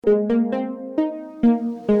Hey,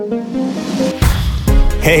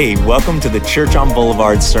 welcome to the Church on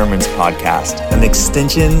Boulevard Sermons podcast, an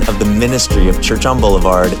extension of the ministry of Church on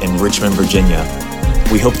Boulevard in Richmond, Virginia.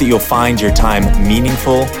 We hope that you'll find your time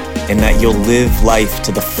meaningful and that you'll live life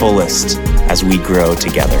to the fullest as we grow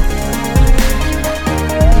together.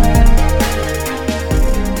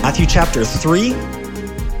 Matthew chapter 3.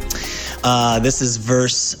 This is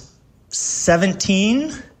verse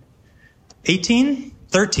 17, 18,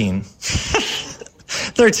 13.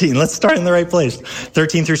 13, let's start in the right place.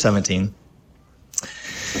 13 through 17.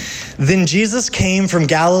 Then Jesus came from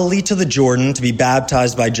Galilee to the Jordan to be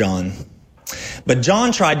baptized by John. But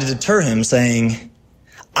John tried to deter him, saying,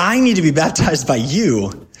 I need to be baptized by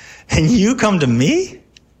you, and you come to me?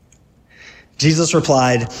 Jesus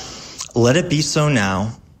replied, let it be so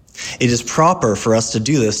now. It is proper for us to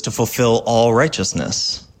do this to fulfill all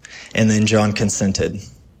righteousness. And then John consented.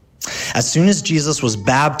 As soon as Jesus was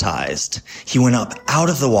baptized, he went up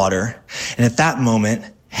out of the water, and at that moment,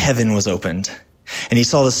 heaven was opened. And he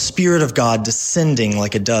saw the Spirit of God descending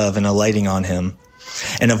like a dove and alighting on him.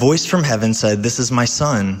 And a voice from heaven said, this is my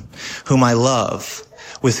Son, whom I love,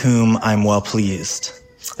 with whom I'm well pleased.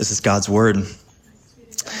 This is God's word.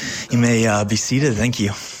 You may be seated. Thank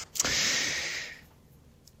you.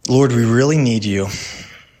 Lord, we really need you.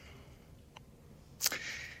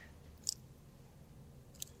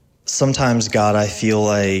 Sometimes, God, I feel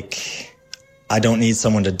like I don't need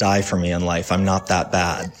someone to die for me in life. I'm not that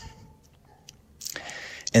bad.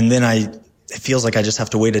 And then it feels like I just have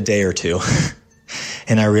to wait a day or two.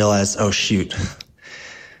 And I realize, oh shoot,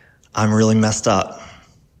 I'm really messed up.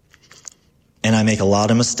 And I make a lot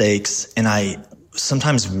of mistakes, and I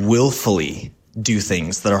sometimes willfully do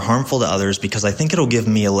things that are harmful to others because I think it'll give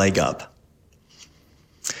me a leg up.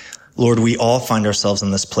 Lord, we all find ourselves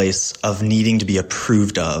in this place of needing to be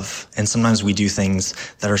approved of. And sometimes we do things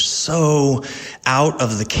that are so out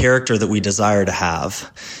of the character that we desire to have,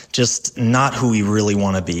 just not who we really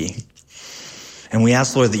want to be. And we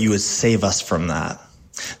ask, Lord, that you would save us from that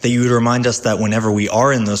you would remind us that whenever we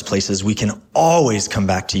are in those places, we can always come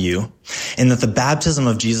back to you, and that the baptism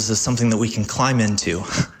of Jesus is something that we can climb into,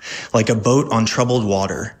 like a boat on troubled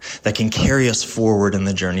water that can carry us forward in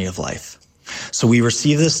the journey of life. So we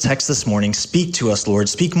receive this text this morning. Speak to us, Lord.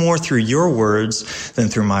 Speak more through your words than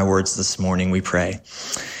through my words this morning, we pray.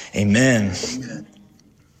 Amen. Amen.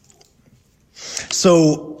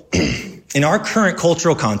 So in our current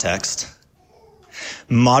cultural context,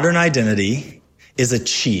 modern identity is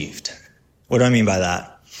achieved. What do I mean by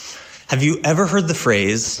that? Have you ever heard the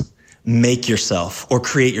phrase, make yourself, or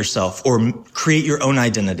create your own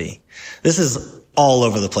identity? This is all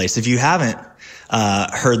over the place. If you haven't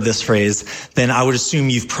heard this phrase, then I would assume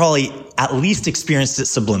you've probably at least experienced it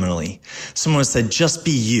subliminally. Someone said, just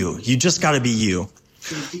be you. You just got to be you.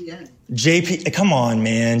 JVN. Come on,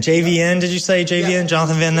 man. JVN, did you say JVN? Yeah.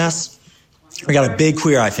 Jonathan Van Ness? We got a big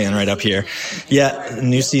Queer Eye fan right up here. Yeah,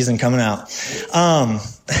 new season coming out.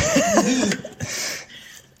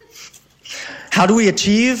 How do we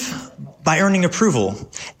achieve? By earning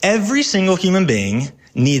approval. Every single human being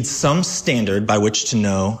needs some standard by which to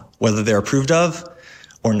know whether they're approved of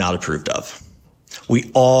or not approved of.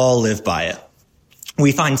 We all live by it.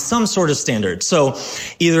 We find some sort of standard. So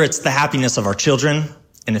either it's the happiness of our children,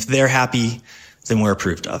 and if they're happy, then we're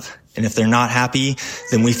approved of. And if they're not happy,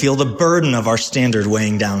 then we feel the burden of our standard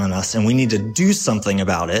weighing down on us, and we need to do something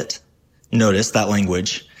about it. Notice that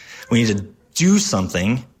language. We need to do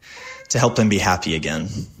something to help them be happy again.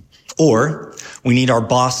 Or we need our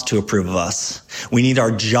boss to approve of us. We need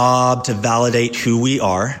our job to validate who we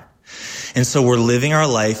are. And so we're living our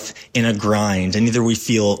life in a grind, and either we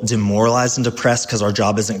feel demoralized and depressed because our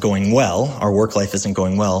job isn't going well, our work life isn't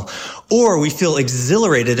going well, or we feel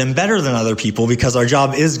exhilarated and better than other people because our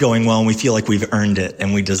job is going well and we feel like we've earned it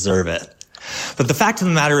and we deserve it. But the fact of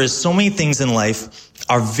the matter is, so many things in life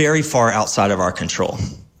are very far outside of our control.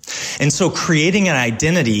 And so creating an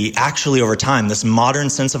identity actually over time, this modern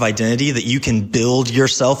sense of identity that you can build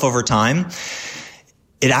yourself over time,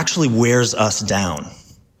 it actually wears us down.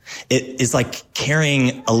 It is like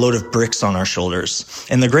carrying a load of bricks on our shoulders.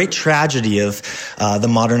 And the great tragedy of the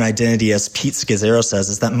modern identity, as Pete Scazzero says,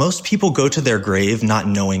 is that most people go to their grave not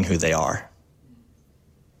knowing who they are.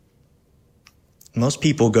 Most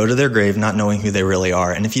people go to their grave not knowing who they really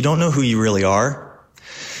are. And if you don't know who you really are,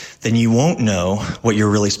 then you won't know what you're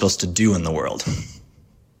really supposed to do in the world.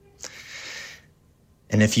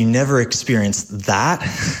 And if you never experience that,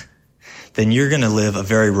 then you're going to live a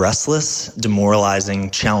very restless,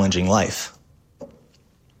 demoralizing, challenging life.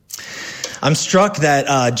 I'm struck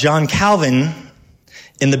that John Calvin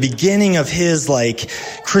in the beginning of his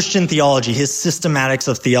Christian theology, his systematics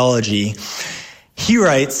of theology, he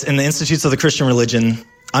writes in the Institutes of the Christian Religion,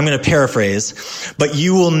 I'm going to paraphrase, but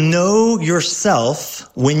you will know yourself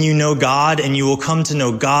when you know God, and you will come to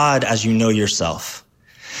know God as you know yourself.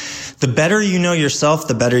 The better you know yourself,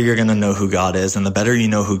 the better you're going to know who God is. And the better you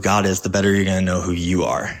know who God is, the better you're going to know who you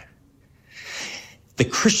are. The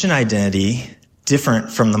Christian identity, different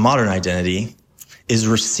from the modern identity, is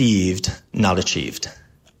received, not achieved.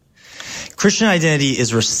 Christian identity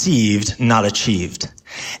is received, not achieved.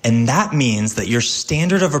 And that means that your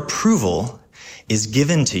standard of approval is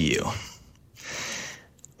given to you.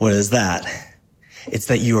 What is that? It's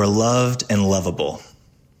that you are loved and lovable.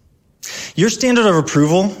 Your standard of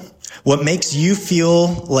approval, what makes you feel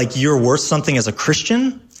like you're worth something as a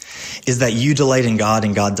Christian, is that you delight in God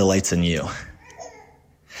and God delights in you.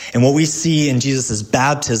 And what we see in Jesus'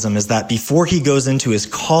 baptism is that before he goes into his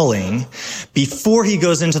calling, before he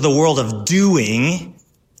goes into the world of doing,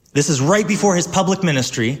 this is right before his public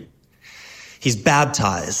ministry, he's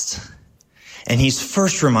baptized. And he's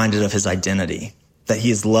first reminded of his identity, that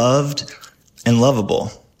he is loved and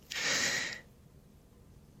lovable.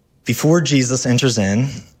 Before Jesus enters in,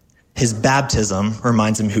 his baptism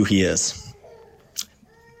reminds him who he is.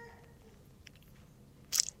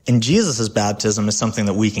 And Jesus' baptism is something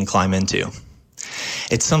that we can climb into.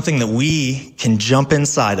 It's something that we can jump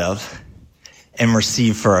inside of and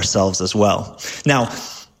receive for ourselves as well. Now,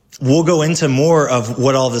 we'll go into more of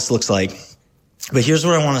what all this looks like, but here's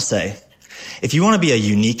what I want to say. If you want to be a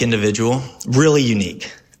unique individual, really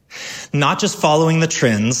unique, not just following the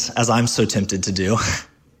trends, as I'm so tempted to do,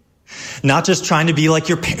 not just trying to be like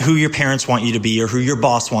who your parents want you to be, or who your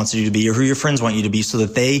boss wants you to be, or who your friends want you to be, so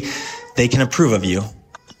that they can approve of you.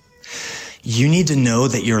 You need to know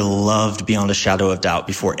that you're loved beyond a shadow of doubt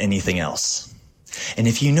before anything else. And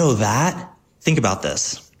if you know that, think about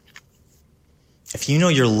this. If you know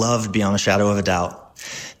you're loved beyond a shadow of a doubt,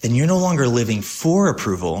 then you're no longer living for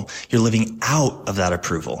approval. You're living out of that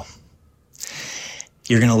approval.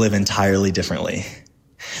 You're going to live entirely differently.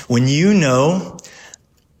 When you know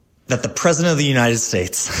that the President of the United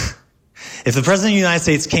States, if the President of the United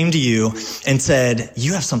States came to you and said,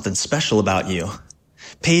 you have something special about you,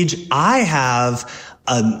 Paige, I have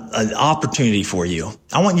an opportunity for you.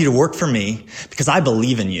 I want you to work for me because I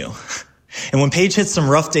believe in you. And when Paige hits some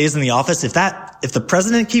rough days in the office, if the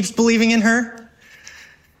president keeps believing in her,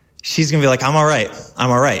 she's going to be like, I'm all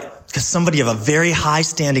right. Because somebody of a very high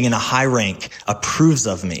standing and a high rank approves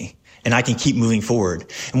of me, and I can keep moving forward.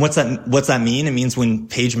 And what's that mean? It means when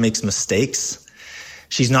Paige makes mistakes,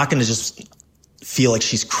 she's not going to just feel like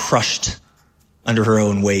she's crushed under her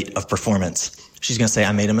own weight of performance. She's going to say,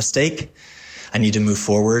 I made a mistake. I need to move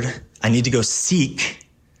forward. I need to go seek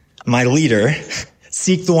my leader,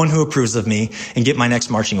 seek the one who approves of me, and get my next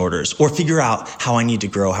marching orders, or figure out how I need to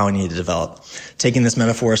grow, how I need to develop. Taking this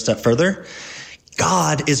metaphor a step further,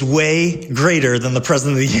 God is way greater than the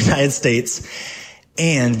President of the United States.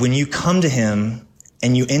 And when you come to him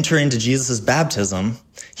and you enter into Jesus' baptism,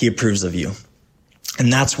 he approves of you.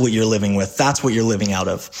 And that's what you're living with. That's what you're living out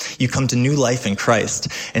of. You come to new life in Christ,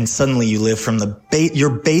 and suddenly you live from your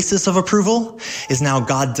basis of approval is now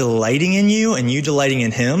God delighting in you and you delighting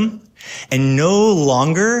in him, and no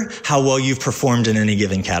longer how well you've performed in any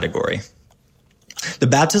given category. The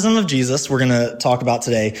baptism of Jesus we're going to talk about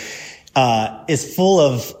today is full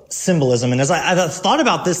of symbolism. And as I thought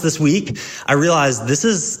about this week, I realized this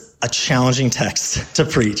is a challenging text to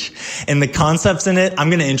preach. And the concepts in it, I'm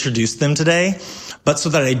going to introduce them today. But so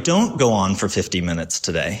that I don't go on for 50 minutes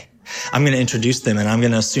today, I'm going to introduce them, and I'm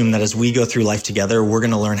going to assume that as we go through life together, we're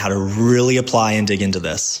going to learn how to really apply and dig into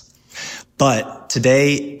this. But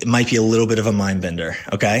today, it might be a little bit of a mind bender,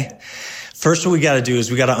 okay? First, what we got to do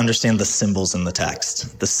is we got to understand the symbols in the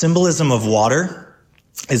text. The symbolism of water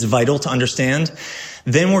is vital to understand.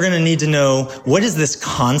 Then we're going to need to know, what is this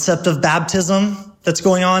concept of baptism that's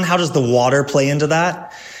going on? How does the water play into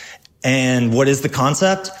that? And what is the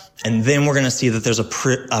concept? And then we're going to see that there's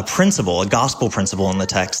a principle, a gospel principle in the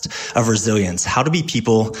text of resilience, how to be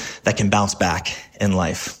people that can bounce back in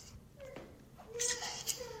life.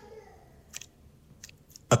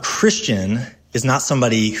 A Christian is not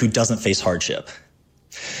somebody who doesn't face hardship.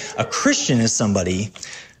 A Christian is somebody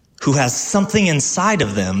who has something inside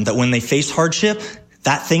of them that when they face hardship,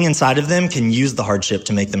 that thing inside of them can use the hardship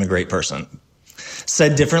to make them a great person.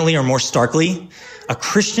 Said differently or more starkly, a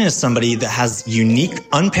Christian is somebody that has unique,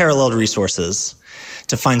 unparalleled resources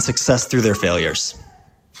to find success through their failures.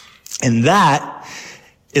 And that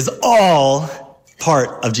is all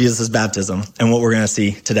part of Jesus' baptism and what we're going to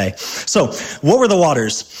see today. So, what were the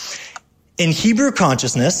waters? In Hebrew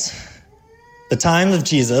consciousness, the time of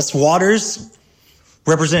Jesus, waters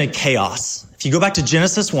represented chaos. If you go back to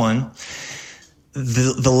Genesis 1,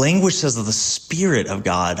 the language says that the Spirit of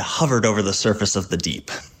God hovered over the surface of the deep.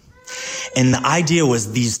 And the idea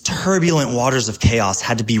was these turbulent waters of chaos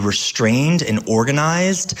had to be restrained and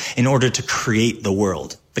organized in order to create the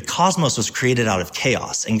world. The cosmos was created out of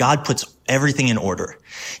chaos, and God puts everything in order.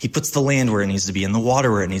 He puts the land where it needs to be, and the water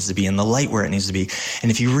where it needs to be, and the light where it needs to be. And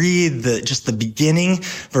if you read just the beginning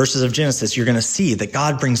verses of Genesis, you're going to see that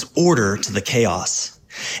God brings order to the chaos.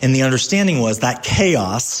 And the understanding was that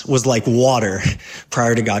chaos was like water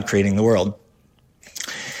prior to God creating the world.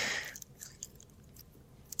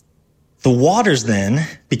 The waters then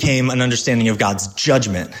became an understanding of God's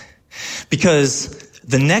judgment, because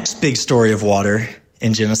the next big story of water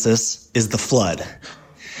in Genesis is the flood.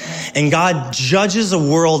 And God judges a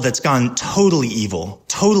world that's gone totally evil,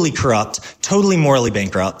 totally corrupt, totally morally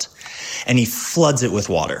bankrupt, and he floods it with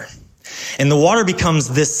water. And the water becomes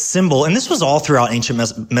this symbol, and this was all throughout ancient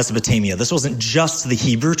Mesopotamia. This wasn't just the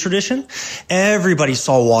Hebrew tradition. Everybody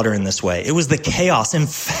saw water in this way. It was the chaos. In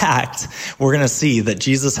fact, we're going to see that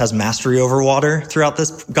Jesus has mastery over water throughout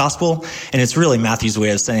this gospel, and it's really Matthew's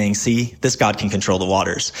way of saying, see, this God can control the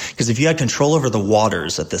waters. Because if you had control over the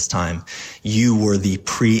waters at this time, you were the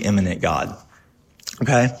preeminent God.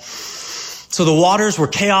 Okay? So the waters were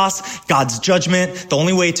chaos, God's judgment. The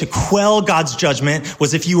only way to quell God's judgment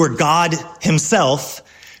was if you were God himself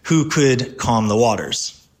who could calm the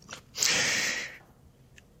waters.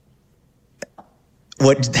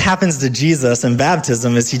 What happens to Jesus in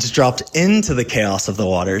baptism is he's dropped into the chaos of the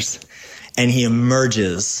waters and he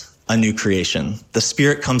emerges a new creation. The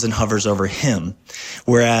Spirit comes and hovers over him.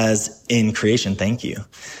 Whereas in creation, thank you,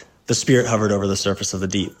 the Spirit hovered over the surface of the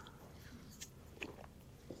deep.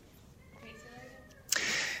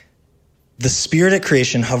 The Spirit at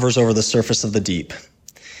creation hovers over the surface of the deep.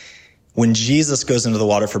 When Jesus goes into the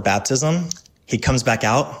water for baptism, he comes back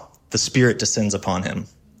out, the Spirit descends upon him.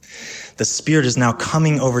 The Spirit is now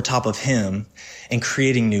coming over top of him and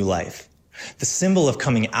creating new life. The symbol of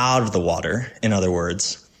coming out of the water, in other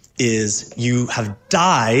words, is you have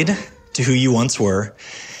died to who you once were.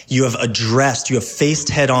 You have faced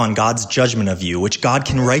head on God's judgment of you, which God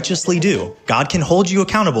can righteously do. God can hold you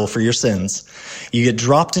accountable for your sins. You get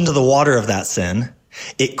dropped into the water of that sin.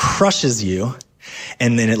 It crushes you,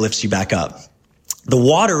 and then it lifts you back up. The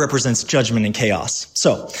water represents judgment and chaos.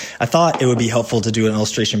 So I thought it would be helpful to do an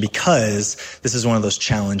illustration because this is one of those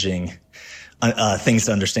challenging things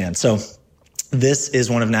to understand. So this is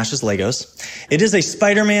one of Nash's Legos. It is a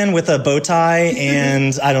Spider-Man with a bow tie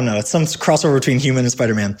and I don't know, it's some crossover between human and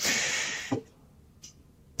Spider-Man.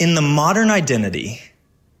 In the modern identity,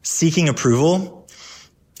 seeking approval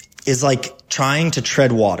is like trying to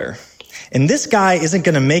tread water. And this guy isn't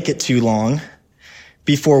going to make it too long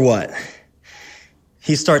before what?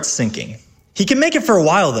 He starts sinking. He can make it for a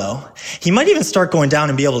while though. He might even start going down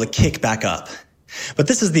and be able to kick back up. But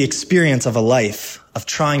this is the experience of a life of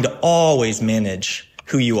trying to always manage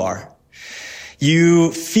who you are.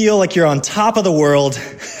 You feel like you're on top of the world.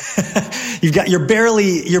 You're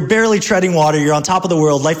barely treading water. You're on top of the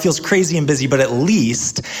world. Life feels crazy and busy, but at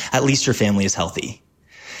least your family is healthy.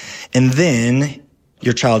 And then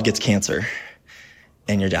your child gets cancer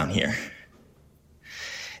and you're down here.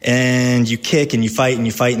 And you kick and you fight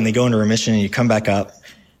and they go into remission and you come back up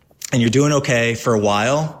and you're doing okay for a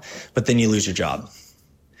while, but then you lose your job.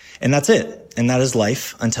 And that's it. And that is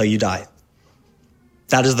life until you die.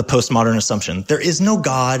 That is the postmodern assumption. There is no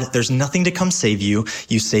God. There's nothing to come save you.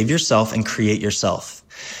 You save yourself and create yourself.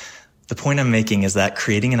 The point I'm making is that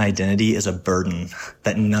creating an identity is a burden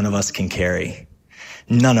that none of us can carry.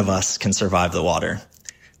 None of us can survive the water.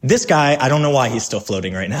 This guy, I don't know why he's still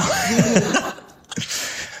floating right now.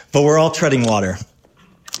 But we're all treading water.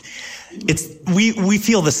 We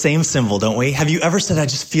feel the same symbol, don't we? Have you ever said, I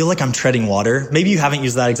just feel like I'm treading water? Maybe you haven't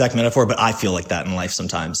used that exact metaphor, but I feel like that in life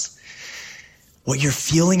sometimes. What you're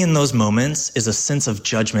feeling in those moments is a sense of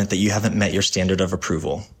judgment that you haven't met your standard of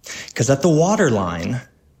approval. Because at the water line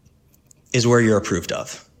is where you're approved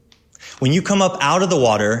of. When you come up out of the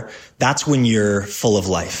water, that's when you're full of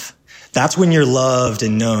life. That's when you're loved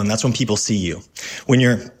and known. That's when people see you. When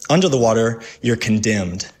you're under the water, you're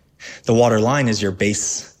condemned. The water line is your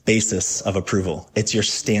basis of approval. It's your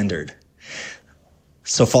standard.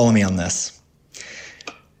 So follow me on this.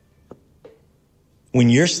 When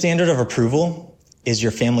your standard of approval is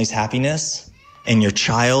your family's happiness and your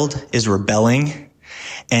child is rebelling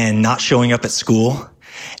and not showing up at school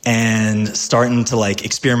and starting to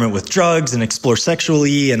experiment with drugs and explore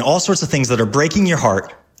sexually and all sorts of things that are breaking your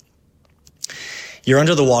heart, you're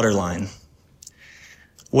under the water line.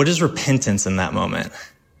 What is repentance in that moment?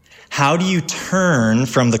 How do you turn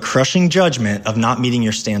from the crushing judgment of not meeting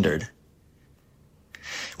your standard?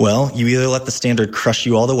 Well, you either let the standard crush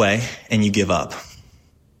you all the way and you give up,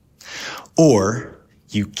 or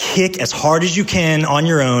you kick as hard as you can on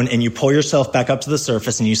your own and you pull yourself back up to the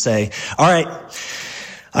surface and you say, all right,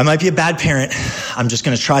 I might be a bad parent. I'm just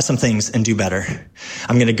going to try some things and do better.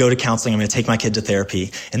 I'm going to go to counseling. I'm going to take my kid to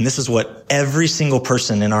therapy. And this is what every single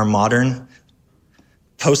person in our modern,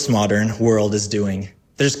 postmodern world is doing.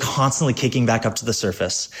 They're just constantly kicking back up to the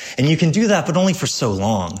surface. And you can do that, but only for so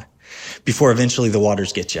long before eventually the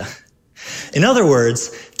waters get you. In other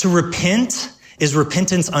words, to repent is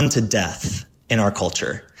repentance unto death in our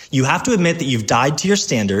culture. You have to admit that you've died to your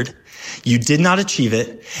standard, you did not achieve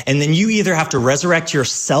it, and then you either have to resurrect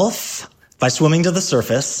yourself by swimming to the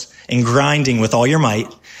surface and grinding with all your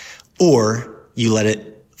might, or you let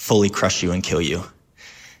it fully crush you and kill you,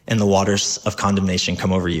 and the waters of condemnation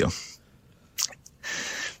come over you.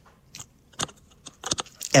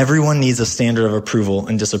 Everyone needs a standard of approval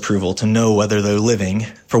and disapproval to know whether they're living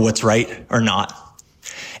for what's right or not.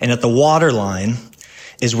 And at the water line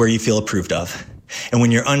is where you feel approved of. And when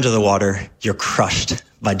you're under the water, you're crushed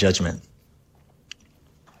by judgment.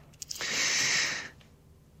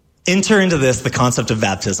 Enter into this the concept of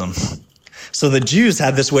baptism. So the Jews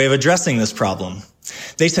had this way of addressing this problem.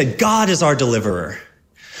 They said, God is our deliverer,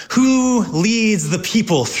 who leads the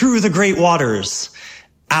people through the great waters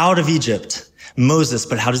out of Egypt. Moses,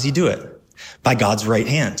 but how does he do it? By God's right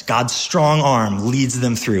hand. God's strong arm leads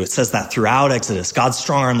them through. It says that throughout Exodus. God's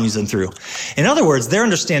strong arm leads them through. In other words, their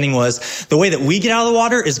understanding was the way that we get out of the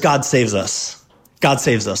water is God saves us. God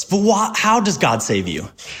saves us. But how does God save you?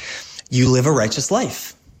 You live a righteous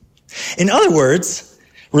life. In other words,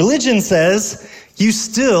 religion says you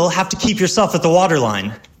still have to keep yourself at the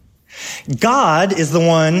waterline. God is the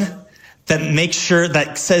one that makes sure,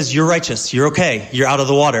 that says you're righteous, you're okay, you're out of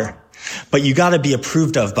the water. But you got to be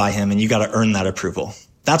approved of by him, and you got to earn that approval.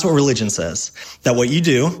 That's what religion says. That what you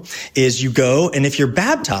do is you go, and if you're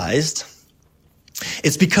baptized,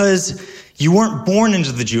 it's because you weren't born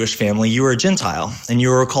into the Jewish family. You were a Gentile, and you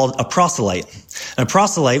were called a proselyte. And a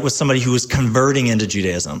proselyte was somebody who was converting into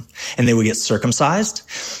Judaism, and they would get circumcised,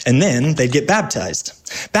 and then they'd get baptized.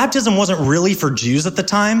 Baptism wasn't really for Jews at the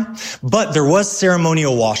time, but there was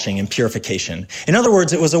ceremonial washing and purification. In other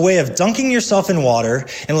words, it was a way of dunking yourself in water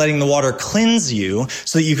and letting the water cleanse you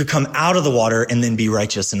so that you could come out of the water and then be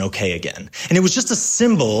righteous and okay again. And it was just a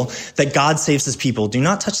symbol that God saves his people. Do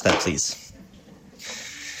not touch that, please.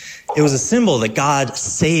 It was a symbol that God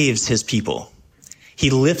saves his people. He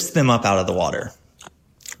lifts them up out of the water.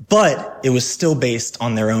 But it was still based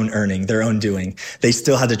on their own earning, their own doing. They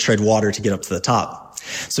still had to tread water to get up to the top.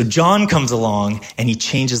 So John comes along and he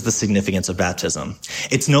changes the significance of baptism.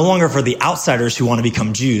 It's no longer for the outsiders who want to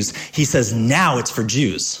become Jews. He says now it's for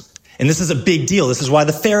Jews. And this is a big deal. This is why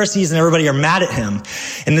the Pharisees and everybody are mad at him.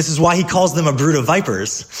 And this is why he calls them a brood of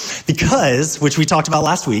vipers. Because, which we talked about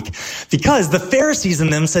last week, because the Pharisees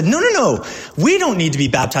and them said, no, we don't need to be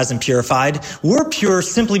baptized and purified. We're pure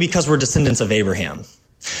simply because we're descendants of Abraham.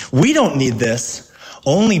 We don't need this.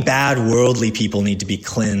 Only bad worldly people need to be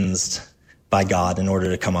cleansed by God in order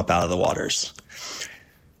to come up out of the waters.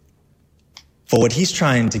 But what he's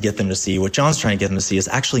trying to get them to see, what John's trying to get them to see is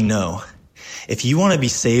actually no. If you want to be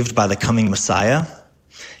saved by the coming Messiah,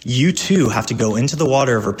 you too have to go into the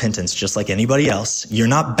water of repentance just like anybody else. You're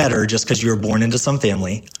not better just because you were born into some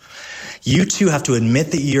family. You too have to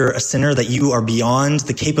admit that you're a sinner, that you are beyond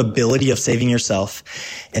the capability of saving yourself.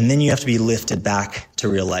 And then you have to be lifted back to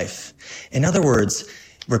real life. In other words,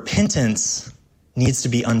 repentance needs to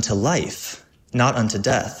be unto life, not unto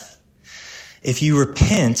death. If you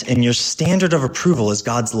repent and your standard of approval is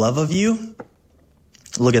God's love of you,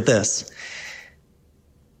 look at this.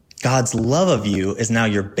 God's love of you is now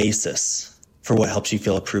your basis for what helps you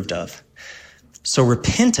feel approved of. So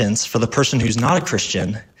repentance for the person who's not a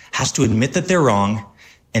Christian has to admit that they're wrong,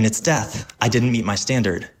 and it's death. I didn't meet my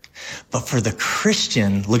standard. But for the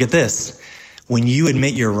Christian, look at this. When you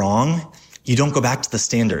admit you're wrong, you don't go back to the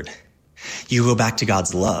standard. You go back to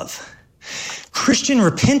God's love. Christian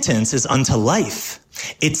repentance is unto life.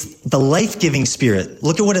 It's the life-giving spirit.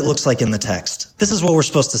 Look at what it looks like in the text. This is what we're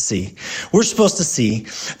supposed to see. We're supposed to see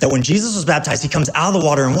that when Jesus was baptized, he comes out of the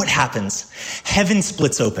water, and what happens? Heaven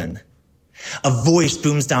splits open. A voice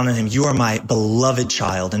booms down on him. You are my beloved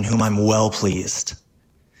child in whom I'm well pleased.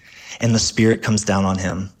 And the Spirit comes down on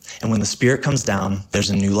him. And when the Spirit comes down, there's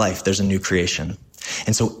a new life. There's a new creation.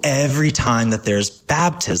 And so every time that there's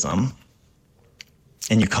baptism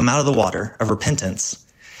and you come out of the water of repentance,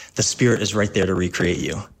 the Spirit is right there to recreate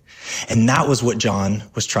you. And that was what John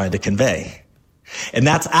was trying to convey. And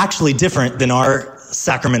that's actually different than our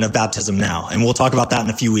sacrament of baptism now, and we'll talk about that in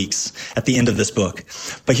a few weeks at the end of this book.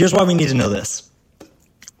 But here's why we need to know this.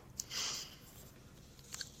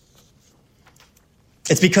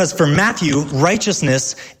 It's because for Matthew,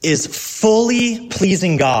 righteousness is fully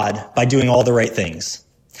pleasing God by doing all the right things.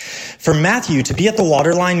 For Matthew, to be at the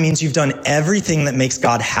waterline means you've done everything that makes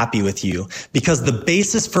God happy with you, because the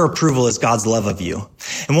basis for approval is God's love of you.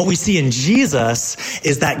 And what we see in Jesus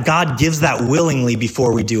is that God gives that willingly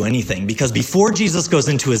before we do anything, because before Jesus goes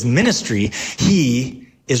into his ministry, he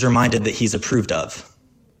is reminded that he's approved of.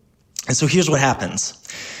 And so here's what happens.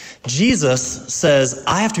 Jesus says,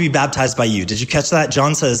 I have to be baptized by you. Did you catch that?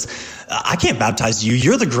 John says, I can't baptize you.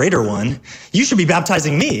 You're the greater one. You should be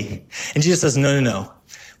baptizing me. And Jesus says, no.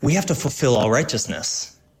 We have to fulfill all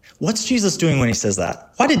righteousness. What's Jesus doing when he says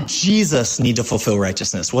that? Why did Jesus need to fulfill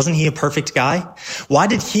righteousness? Wasn't he a perfect guy? Why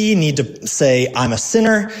did he need to say, I'm a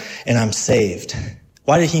sinner and I'm saved?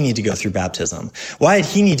 Why did he need to go through baptism? Why did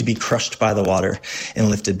he need to be crushed by the water and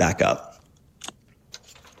lifted back up?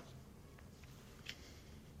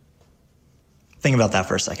 Think about that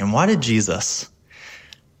for a second. Why did Jesus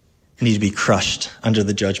need to be crushed under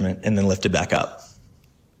the judgment and then lifted back up?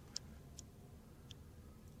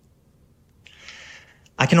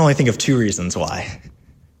 I can only think of two reasons why.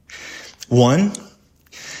 One,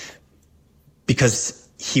 because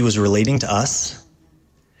he was relating to us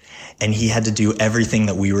and he had to do everything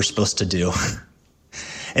that we were supposed to do.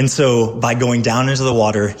 And so by going down into the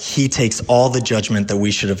water, he takes all the judgment that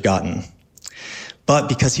we should have gotten. But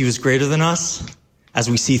because he was greater than us, as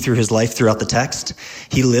we see through his life throughout the text,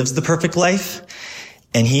 he lives the perfect life,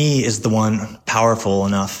 and he is the one powerful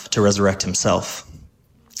enough to resurrect himself.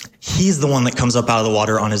 He's the one that comes up out of the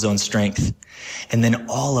water on his own strength. And then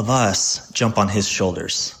all of us jump on his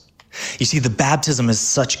shoulders. You see, the baptism is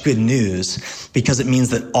such good news because it means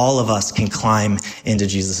that all of us can climb into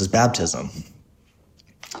Jesus' baptism.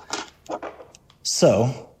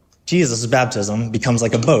 So Jesus' baptism becomes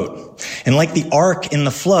like a boat. And like the ark in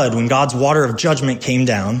the flood, when God's water of judgment came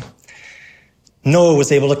down, Noah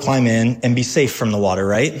was able to climb in and be safe from the water,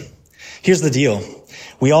 right? Here's the deal.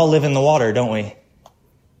 We all live in the water, don't we?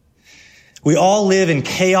 We all live in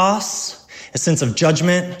chaos, a sense of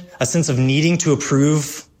judgment, a sense of needing to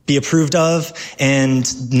be approved of,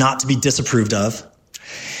 and not to be disapproved of.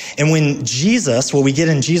 And when Jesus, what we get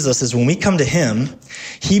in Jesus is when we come to him,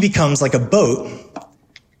 he becomes like a boat,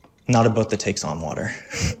 not a boat that takes on water.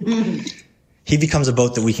 He becomes a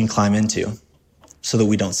boat that we can climb into so that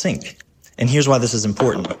we don't sink. And here's why this is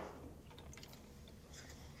important.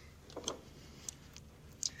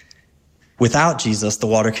 Without Jesus, the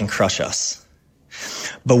water can crush us.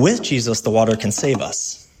 But with Jesus, the water can save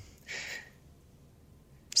us.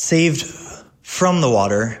 Saved from the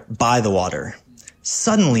water, by the water.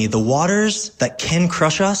 Suddenly, the waters that can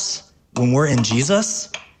crush us when we're in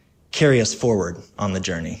Jesus carry us forward on the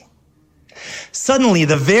journey. Suddenly,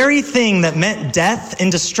 the very thing that meant death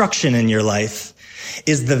and destruction in your life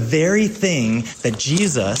is the very thing that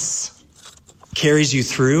Jesus carries you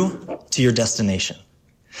through to your destination.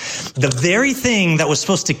 The very thing that was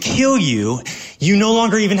supposed to kill you, you no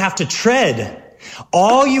longer even have to tread.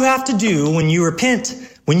 All you have to do when you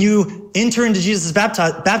repent, when you enter into Jesus'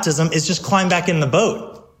 baptism, is just climb back in the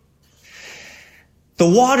boat. The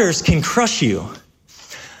waters can crush you,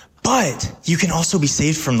 but you can also be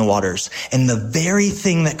saved from the waters. And the very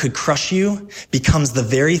thing that could crush you becomes the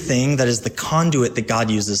very thing that is the conduit that God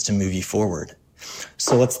uses to move you forward.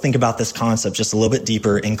 So let's think about this concept just a little bit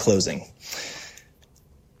deeper in closing.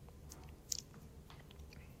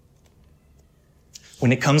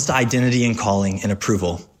 When it comes to identity and calling and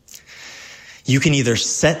approval, you can either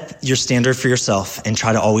set your standard for yourself and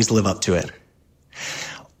try to always live up to it,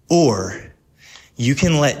 or you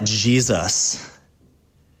can let Jesus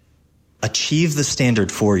achieve the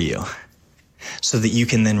standard for you so that you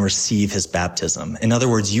can then receive his baptism. In other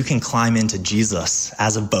words, you can climb into Jesus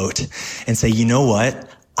as a boat and say, you know what?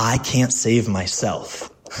 I can't save myself.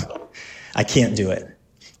 I can't do it.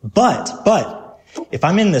 But if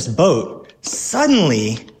I'm in this boat,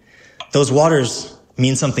 suddenly those waters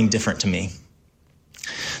mean something different to me.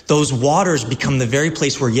 Those waters become the very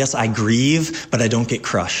place where, yes, I grieve, but I don't get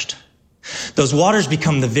crushed. Those waters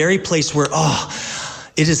become the very place where,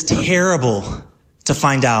 it is terrible to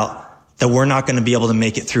find out that we're not going to be able to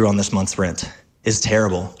make it through on this month's rent. It's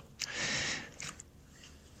terrible.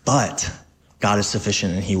 But God is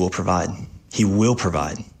sufficient and he will provide. He will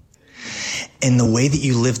provide. And the way that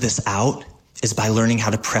you live this out is by learning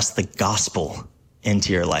how to press the gospel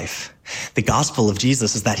into your life. The gospel of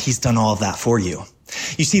Jesus is that he's done all of that for you.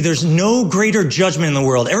 You see, there's no greater judgment in the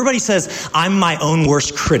world. Everybody says, I'm my own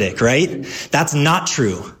worst critic, right? That's not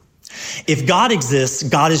true. If God exists,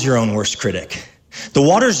 God is your own worst critic. The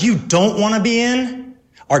waters you don't want to be in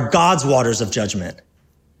are God's waters of judgment.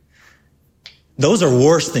 Those are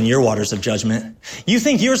worse than your waters of judgment. You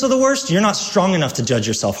think yours are the worst? You're not strong enough to judge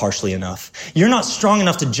yourself harshly enough. You're not strong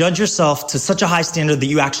enough to judge yourself to such a high standard that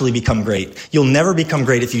you actually become great. You'll never become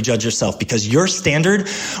great if you judge yourself, because your standard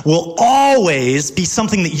will always be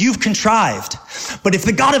something that you've contrived. But if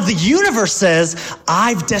the God of the universe says,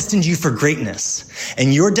 I've destined you for greatness,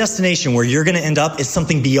 and your destination where you're going to end up is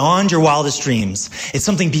something beyond your wildest dreams, it's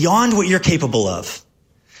something beyond what you're capable of,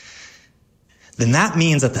 then that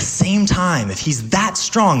means at the same time, if he's that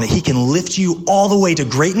strong that he can lift you all the way to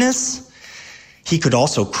greatness, he could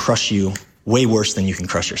also crush you way worse than you can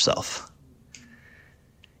crush yourself.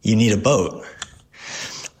 You need a boat.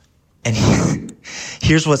 And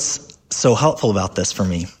here's what's so helpful about this for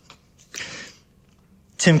me.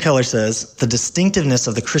 Tim Keller says, the distinctiveness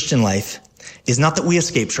of the Christian life is not that we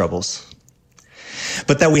escape troubles,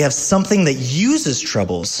 but that we have something that uses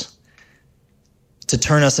troubles to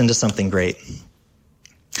turn us into something great.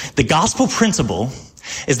 The gospel principle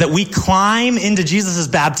is that we climb into Jesus'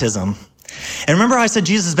 baptism. And remember how I said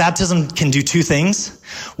Jesus' baptism can do two things?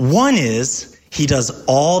 One is he does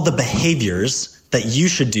all the behaviors that you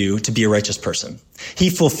should do to be a righteous person. He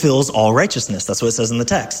fulfills all righteousness. That's what it says in the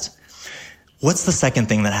text. What's the second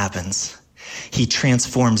thing that happens? He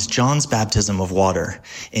transforms John's baptism of water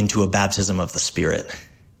into a baptism of the Spirit.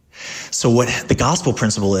 So what the gospel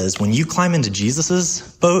principle is, when you climb into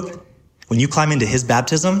Jesus' boat, when you climb into his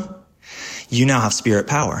baptism, you now have Spirit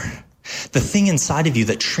power. The thing inside of you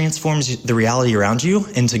that transforms the reality around you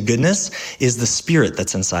into goodness is the Spirit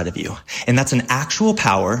that's inside of you. And that's an actual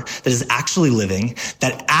power that is actually living,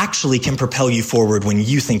 that actually can propel you forward when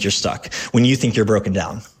you think you're stuck, when you think you're broken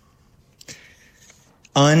down.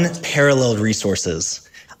 Unparalleled resources.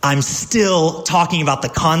 I'm still talking about the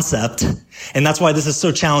concept, and that's why this is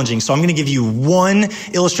so challenging. So I'm going to give you one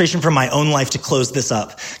illustration from my own life to close this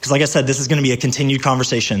up. Because like I said, this is going to be a continued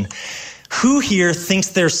conversation. Who here thinks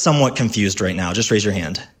they're somewhat confused right now? Just raise your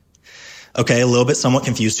hand. Okay, a little bit somewhat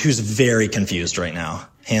confused. Who's very confused right now?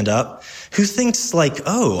 Hand up. Who thinks like,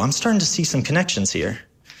 oh, I'm starting to see some connections here.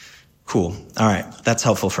 Cool. All right, that's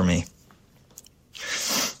helpful for me.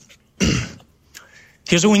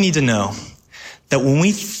 Here's what we need to know. That when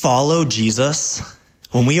we follow Jesus,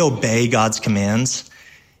 when we obey God's commands,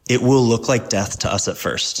 it will look like death to us at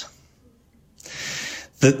first.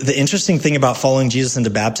 The interesting thing about following Jesus into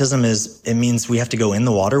baptism is it means we have to go in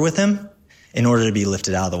the water with him in order to be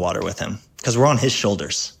lifted out of the water with him, because we're on his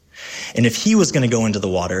shoulders. And if he was going to go into the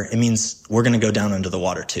water, it means we're going to go down into the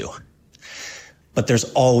water too. But there's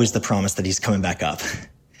always the promise that he's coming back up.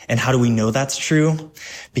 And how do we know that's true?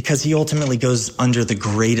 Because he ultimately goes under the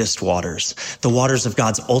greatest waters, the waters of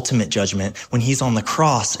God's ultimate judgment, when he's on the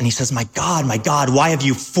cross and he says, my God, why have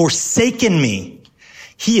you forsaken me?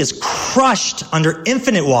 He is crushed under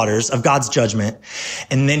infinite waters of God's judgment,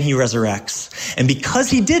 and then he resurrects. And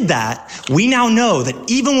because he did that, we now know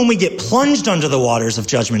that even when we get plunged under the waters of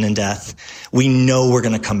judgment and death, we know we're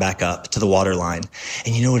going to come back up to the water line.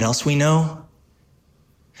 And you know what else we know?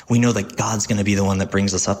 We know that God's going to be the one that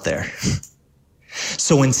brings us up there.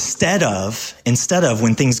 So instead of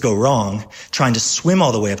when things go wrong, trying to swim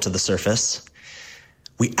all the way up to the surface,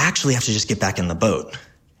 we actually have to just get back in the boat.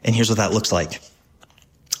 And here's what that looks like.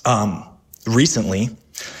 Recently,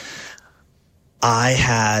 I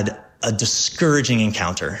had a discouraging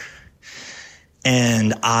encounter,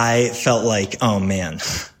 and I felt like, oh man,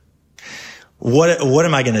 what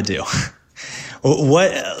am I going to do?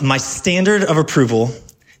 What my standard of approval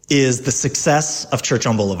is the success of Church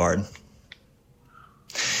on Boulevard.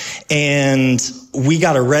 And we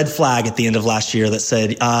got a red flag at the end of last year that said,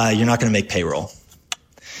 you're not going to make payroll.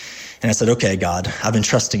 And I said, okay, God, I've been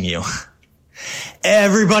trusting you.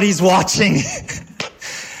 Everybody's watching.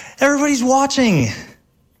 Everybody's watching.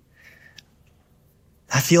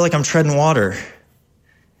 I feel like I'm treading water.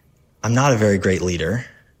 I'm not a very great leader.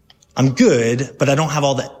 I'm good, but I don't have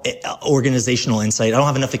all the organizational insight. I don't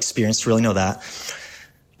have enough experience to really know that.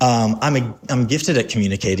 I'm gifted at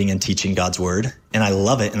communicating and teaching God's word, and I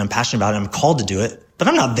love it, and I'm passionate about it, and I'm called to do it, but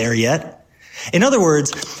I'm not there yet. In other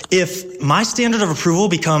words, if my standard of approval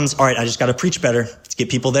becomes, all right, I just got to preach better to get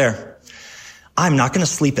people there, I'm not going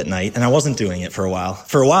to sleep at night, and I wasn't doing it for a while.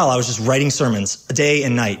 For a while, I was just writing sermons day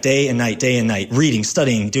and night, reading,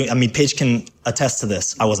 studying, Paige can attest to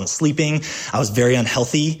this. I wasn't sleeping. I was very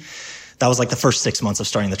unhealthy. That was like the first 6 months of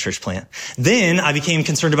starting the church plant. Then I became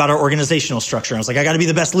concerned about our organizational structure. I was like, I got to be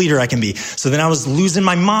the best leader I can be. So then I was losing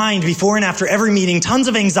my mind before and after every meeting, tons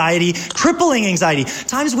of anxiety, crippling anxiety.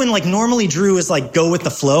 Times when like normally Drew is like go with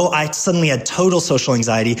the flow, I suddenly had total social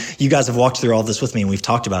anxiety. You guys have walked through all this with me and we've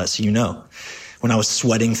talked about it, so you know. When I was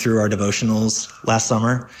sweating through our devotionals last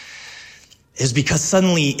summer, is because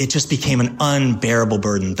suddenly it just became an unbearable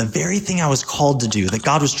burden. The very thing I was called to do, that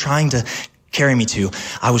God was trying to carry me to,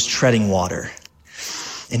 I was treading water.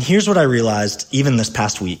 And here's what I realized even this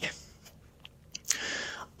past week.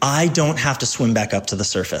 I don't have to swim back up to the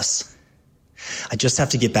surface. I just have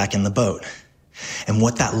to get back in the boat. And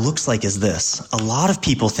what that looks like is this. A lot of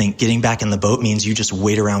people think getting back in the boat means you just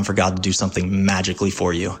wait around for God to do something magically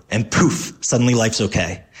for you. And poof, suddenly life's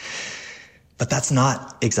okay. But that's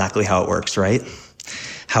not exactly how it works, right?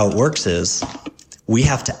 How it works is we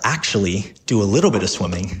have to actually do a little bit of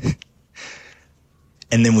swimming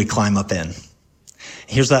and then we climb up in.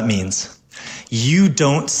 Here's what that means. You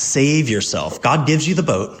don't save yourself. God gives you the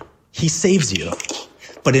boat. He saves you.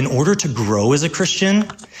 But in order to grow as a Christian,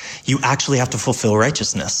 you actually have to fulfill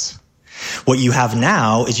righteousness. What you have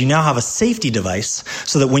now is you now have a safety device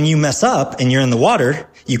so that when you mess up and you're in the water,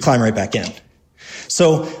 you climb right back in.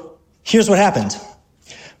 So here's what happened.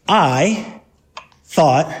 I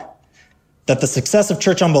thought that the success of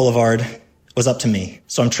Church on Boulevard was up to me.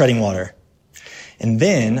 So I'm treading water. And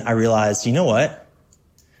then I realized, you know what?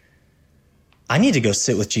 I need to go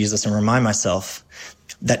sit with Jesus and remind myself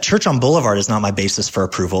that Church on Boulevard is not my basis for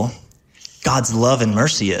approval. God's love and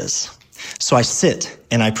mercy is. So I sit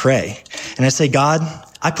and I pray and I say, God,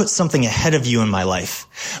 I put something ahead of you in my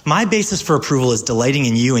life. My basis for approval is delighting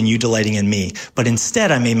in you and you delighting in me. But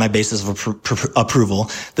instead, I made my basis of approval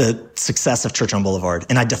the success of Church on Boulevard.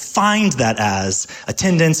 And I defined that as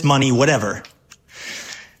attendance, money, whatever.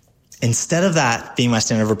 Instead of that being my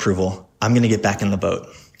standard of approval, I'm going to get back in the boat.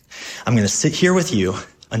 I'm going to sit here with you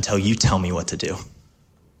until you tell me what to do.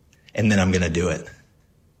 And then I'm going to do it.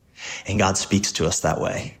 And God speaks to us that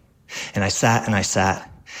way. And I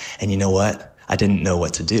sat, and you know what? I didn't know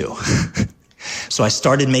what to do. So I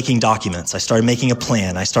started making documents. I started making a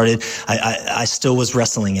plan. I still was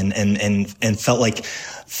wrestling and felt like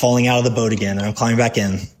falling out of the boat again. And I'm climbing back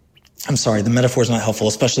in. I'm sorry, the metaphor is not helpful,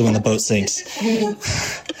 especially when the boat sinks.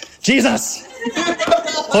 Jesus!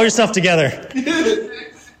 Pull yourself together.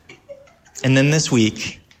 And then this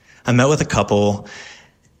week, I met with a couple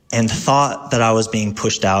and thought that I was being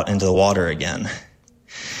pushed out into the water again.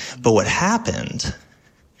 But what happened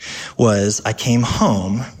was I came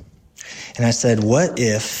home and I said, what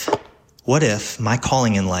if my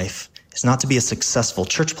calling in life is not to be a successful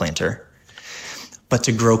church planter, but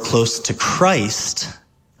to grow close to Christ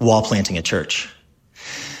while planting a church?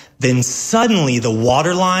 Then suddenly the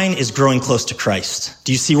water line is growing close to Christ.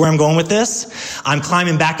 Do you see where I'm going with this? I'm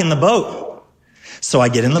climbing back in the boat. So I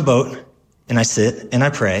get in the boat and I sit and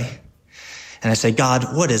I pray and I say,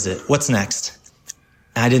 God, what is it? What's next?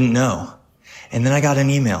 And I didn't know. And then I got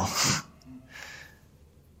an email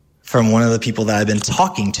from one of the people that I've been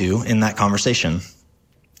talking to in that conversation.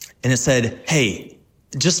 And it said, hey,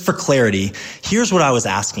 just for clarity, here's what I was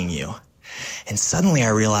asking you. And suddenly I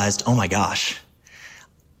realized, oh my gosh,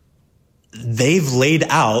 they've laid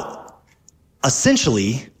out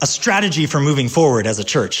essentially a strategy for moving forward as a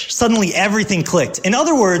church. Suddenly everything clicked. In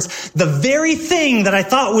other words, the very thing that I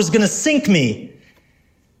thought was going to sink me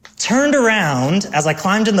turned around as I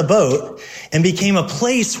climbed in the boat and became a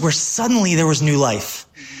place where suddenly there was new life.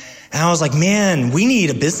 And I was like, man, we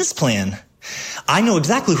need a business plan. I know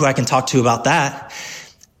exactly who I can talk to about that.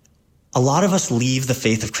 A lot of us leave the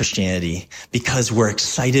faith of Christianity because we're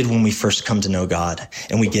excited when we first come to know God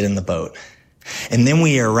and we get in the boat. And then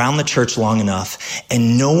we are around the church long enough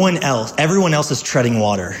and everyone else is treading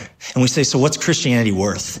water. And we say, so what's Christianity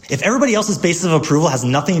worth? If everybody else's basis of approval has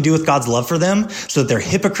nothing to do with God's love for them, so that they're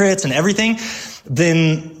hypocrites and everything,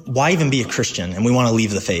 then why even be a Christian? And we want to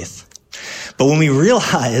leave the faith. But when we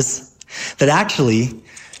realize that actually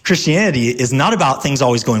Christianity is not about things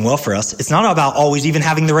always going well for us. It's not about always even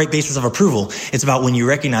having the right basis of approval. It's about when you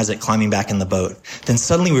recognize it, climbing back in the boat. Then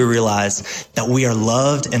suddenly we realize that we are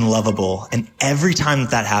loved and lovable. And every time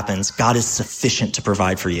that happens, God is sufficient to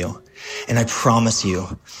provide for you. And I promise you,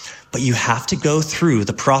 but you have to go through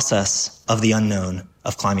the process of the unknown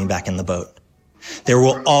of climbing back in the boat. There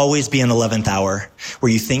will always be an 11th hour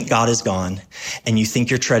where you think God is gone and you think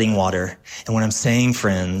you're treading water. And what I'm saying,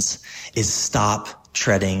 friends, is stop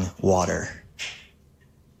treading water.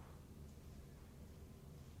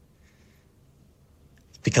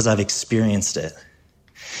 Because I've experienced it.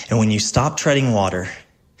 And when you stop treading water,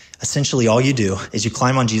 essentially all you do is you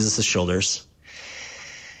climb on Jesus' shoulders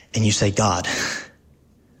and you say, God,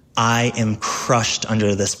 I am crushed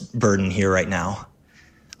under this burden here right now.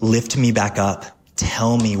 Lift me back up.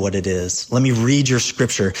 Tell me what it is. Let me read your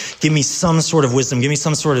scripture. Give me some sort of wisdom. Give me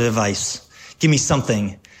some sort of advice. Give me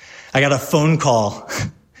something. I got a phone call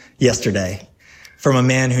yesterday from a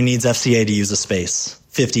man who needs FCA to use a space.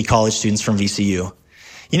 50 college students from VCU.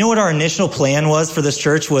 You know what our initial plan was for this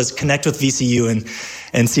church was connect with VCU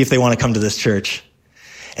and see if they want to come to this church.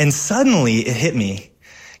 And suddenly it hit me.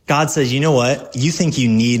 God says, you know what? You think you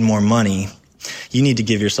need more money. You need to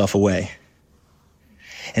give yourself away.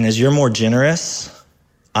 And as you're more generous,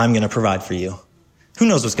 I'm going to provide for you. Who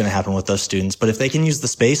knows what's going to happen with those students? But if they can use the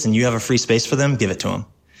space and you have a free space for them, give it to them.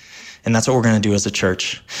 And that's what we're going to do as a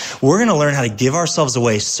church. We're going to learn how to give ourselves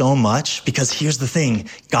away so much because here's the thing.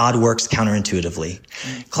 God works counterintuitively.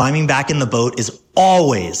 Climbing back in the boat is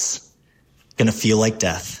always going to feel like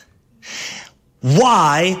death.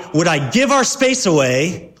 Why would I give our space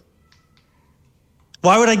away?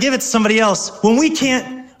 Why would I give it to somebody else when we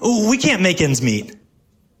can't make ends meet?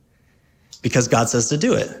 Because God says to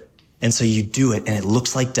do it. And so you do it and it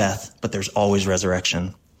looks like death, but there's always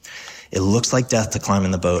resurrection. It looks like death to climb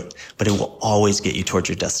in the boat, but it will always get you towards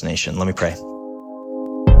your destination. Let me pray.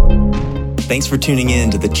 Thanks for tuning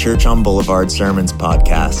in to the Church on Boulevard Sermons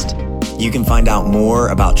podcast. You can find out more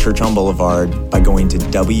about Church on Boulevard by going to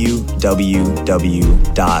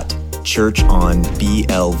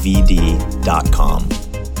www.churchonblvd.com.